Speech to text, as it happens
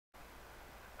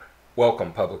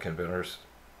Welcome, public inventors.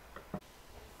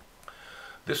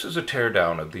 This is a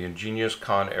teardown of the ingenious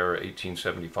ConAir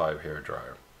 1875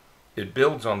 hairdryer. It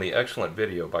builds on the excellent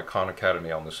video by Khan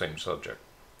Academy on the same subject.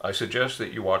 I suggest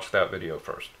that you watch that video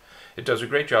first. It does a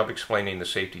great job explaining the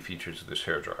safety features of this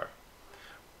hairdryer.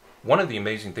 One of the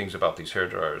amazing things about these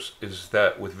hairdryers is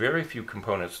that with very few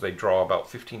components they draw about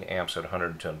 15 amps at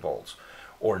 110 volts,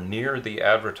 or near the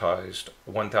advertised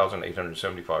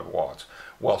 1,875 watts,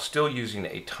 while still using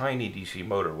a tiny DC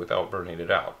motor without burning it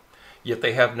out. Yet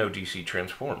they have no DC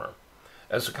transformer.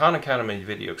 As the Khan Academy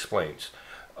video explains,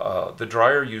 the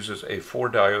dryer uses a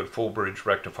 4-diode full-bridge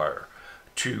rectifier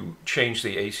to change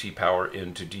the AC power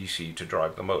into DC to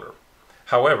drive the motor.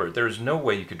 However, there is no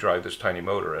way you could drive this tiny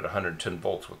motor at 110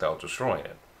 volts without destroying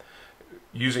it.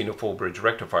 Using a full-bridge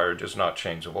rectifier does not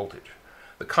change the voltage.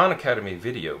 The Khan Academy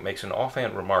video makes an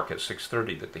offhand remark at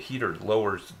 6:30 that the heater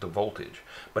lowers the voltage,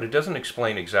 but it doesn't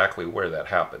explain exactly where that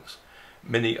happens.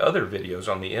 Many other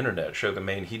videos on the internet show the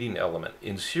main heating element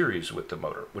in series with the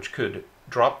motor, which could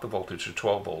drop the voltage to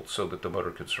 12 volts so that the motor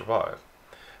could survive.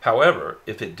 However,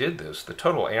 if it did this, the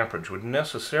total amperage would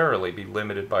necessarily be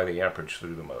limited by the amperage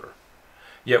through the motor.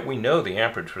 Yet we know the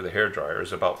amperage for the hairdryer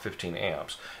is about 15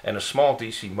 amps, and a small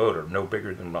DC motor, no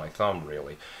bigger than my thumb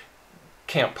really,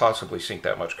 can't possibly sink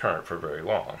that much current for very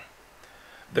long.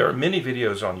 There are many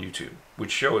videos on YouTube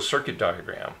which show a circuit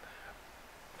diagram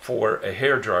for a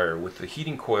hairdryer with the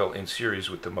heating coil in series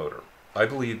with the motor. I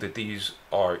believe that these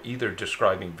are either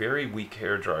describing very weak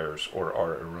hairdryers or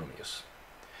are erroneous.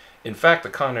 In fact, the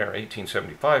ConAir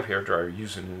 1875 hairdryer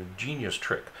uses an ingenious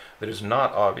trick that is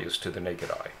not obvious to the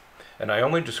naked eye, and I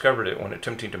only discovered it when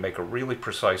attempting to make a really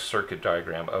precise circuit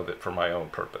diagram of it for my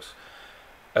own purpose.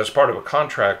 As part of a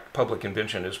contract Public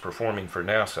Invention is performing for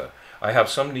NASA, I have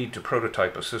some need to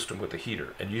prototype a system with a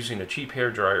heater, and using a cheap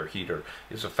hairdryer heater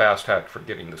is a fast hack for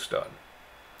getting this done.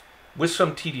 With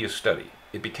some tedious study,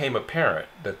 it became apparent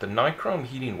that the nichrome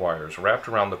heating wires wrapped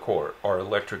around the core are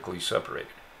electrically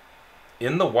separated.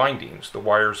 In the windings, the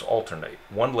wires alternate,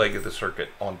 one leg of the circuit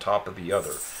on top of the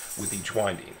other with each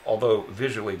winding, although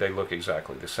visually they look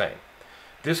exactly the same.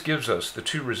 This gives us the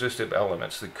two resistive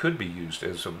elements that could be used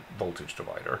as a voltage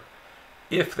divider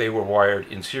if they were wired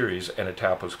in series and a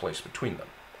tap was placed between them.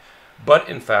 But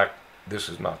in fact, this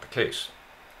is not the case.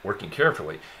 Working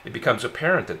carefully, it becomes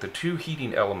apparent that the two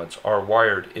heating elements are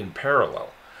wired in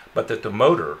parallel, but that the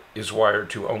motor is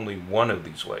wired to only one of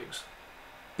these legs.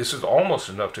 This is almost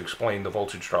enough to explain the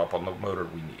voltage drop on the motor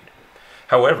we need.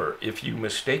 However, if you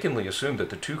mistakenly assume that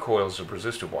the two coils of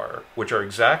resistive wire, which are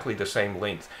exactly the same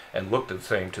length and look the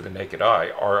same to the naked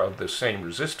eye, are of the same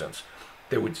resistance,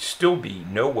 there would still be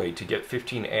no way to get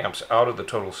 15 amps out of the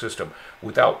total system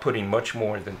without putting much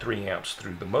more than 3 amps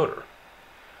through the motor.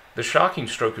 The shocking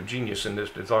stroke of genius in this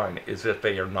design is that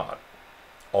they are not.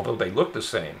 Although they look the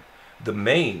same, the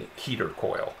main heater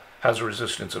coil has a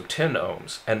resistance of 10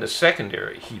 ohms and the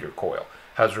secondary heater coil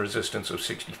has a resistance of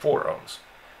 64 ohms.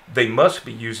 They must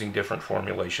be using different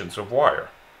formulations of wire.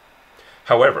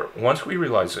 However, once we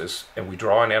realize this and we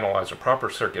draw and analyze a proper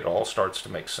circuit, it all starts to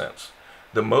make sense.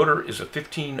 The motor is a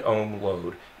 15 ohm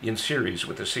load in series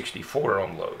with a 64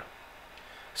 ohm load.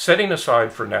 Setting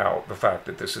aside for now the fact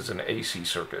that this is an AC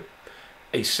circuit,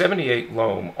 a 78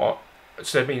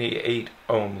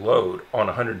 ohm load on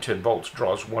 110 volts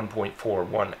draws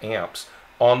 1.41 amps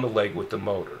on the leg with the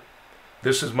motor.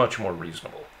 This is much more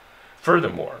reasonable.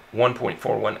 Furthermore,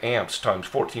 1.41 amps times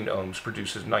 14 ohms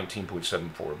produces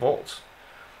 19.74 volts.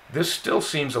 This still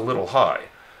seems a little high,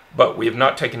 but we have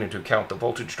not taken into account the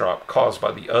voltage drop caused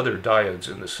by the other diodes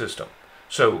in the system,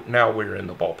 so now we're in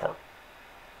the ballpark.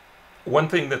 One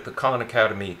thing that the Khan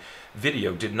Academy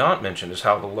video did not mention is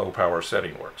how the low power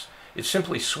setting works. It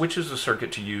simply switches the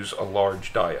circuit to use a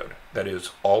large diode, that is,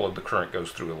 all of the current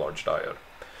goes through a large diode.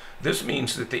 This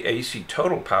means that the AC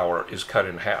total power is cut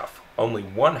in half. Only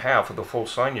 1/2 of the full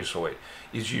sinusoid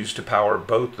is used to power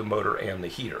both the motor and the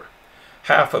heater.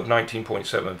 Half of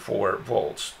 19.74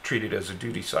 volts, treated as a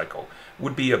duty cycle,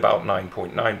 would be about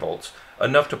 9.9 volts,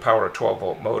 enough to power a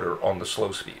 12-volt motor on the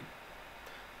slow speed.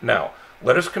 Now,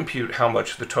 let us compute how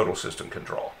much the total system can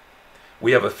draw.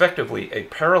 We have effectively a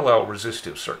parallel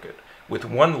resistive circuit with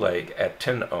one leg at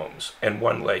 10 ohms and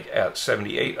one leg at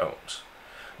 78 ohms.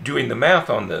 Doing the math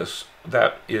on this,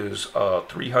 that is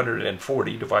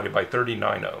 340 divided by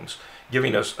 39 ohms,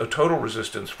 giving us a total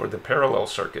resistance for the parallel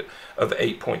circuit of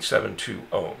 8.72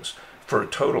 ohms, for a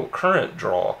total current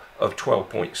draw of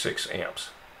 12.6 amps.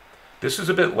 This is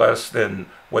a bit less than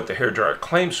what the hairdryer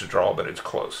claims to draw, but it's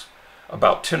close.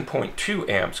 About 10.2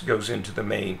 amps goes into the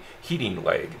main heating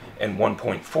leg, and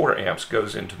 1.4 amps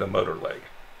goes into the motor leg.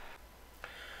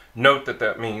 Note that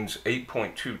that means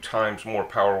 8.2 times more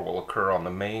power will occur on the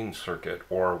main circuit,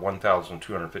 or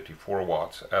 1,254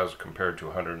 watts, as compared to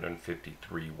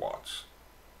 153 watts.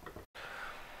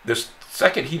 This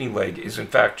second heating leg is in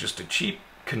fact just a cheap,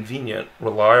 convenient,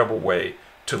 reliable way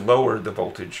to lower the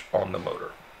voltage on the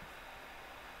motor.